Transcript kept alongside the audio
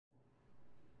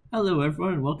Hello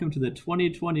everyone and welcome to the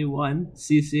 2021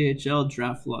 CCHL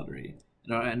Draft Lottery,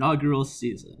 in our inaugural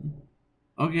season.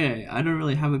 Okay, I don't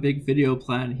really have a big video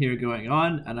plan here going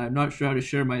on, and I'm not sure how to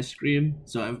share my screen,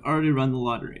 so I've already run the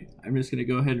lottery. I'm just going to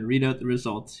go ahead and read out the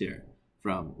results here,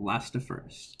 from last to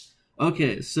first.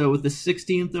 Okay, so with the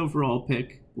 16th overall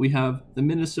pick, we have the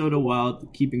Minnesota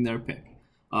Wild keeping their pick.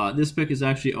 This pick is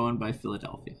actually owned by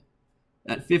Philadelphia.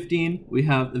 At 15, we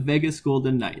have the Vegas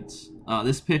Golden Knights.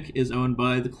 This pick is owned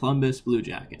by the Columbus Blue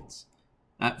Jackets.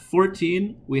 At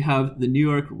 14, we have the New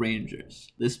York Rangers.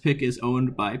 This pick is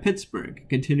owned by Pittsburgh,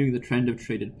 continuing the trend of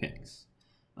traded picks.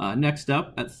 Next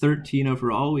up, at 13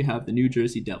 overall, we have the New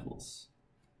Jersey Devils.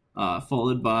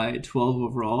 Followed by 12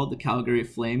 overall, the Calgary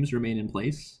Flames remain in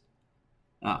place.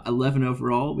 11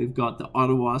 overall, we've got the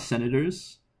Ottawa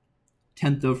Senators.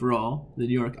 10th overall, the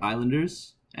New York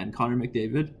Islanders and Connor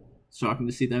McDavid. Shocking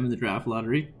to see them in the draft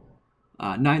lottery.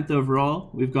 9th overall,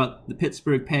 we've got the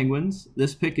Pittsburgh Penguins.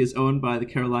 This pick is owned by the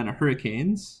Carolina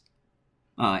Hurricanes.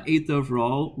 8th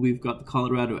overall, we've got the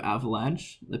Colorado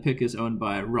Avalanche. The pick is owned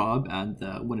by Rob and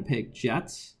the Winnipeg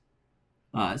Jets.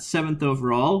 7th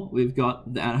overall, we've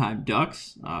got the Anaheim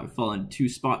Ducks. Fallen 2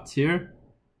 spots here.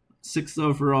 6th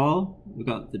overall, we've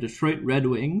got the Detroit Red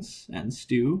Wings and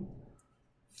Stu.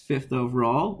 5th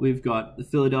overall, we've got the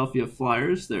Philadelphia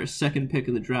Flyers, their second pick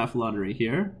of the draft lottery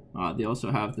here. They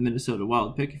also have the Minnesota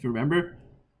Wild pick, if you remember.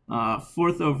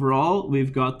 4th overall,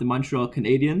 we've got the Montreal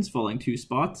Canadiens, falling 2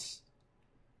 spots.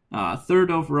 3rd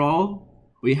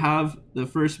overall, we have the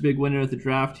first big winner of the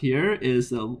draft here is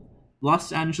the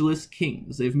Los Angeles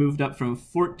Kings. They've moved up from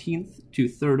 14th to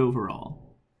 3rd overall.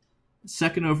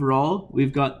 2nd overall,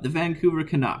 we've got the Vancouver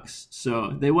Canucks.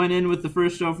 So they went in with the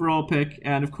first overall pick,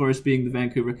 and of course, being the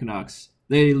Vancouver Canucks,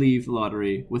 they leave the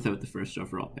lottery without the first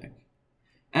overall pick.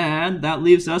 And that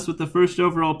leaves us with the first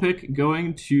overall pick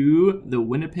going to the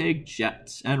Winnipeg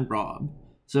Jets and Rob.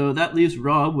 So that leaves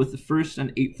Rob with the 1st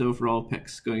and 8th overall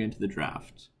picks going into the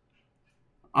draft.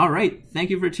 All right,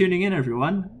 thank you for tuning in,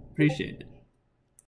 everyone. Appreciate it.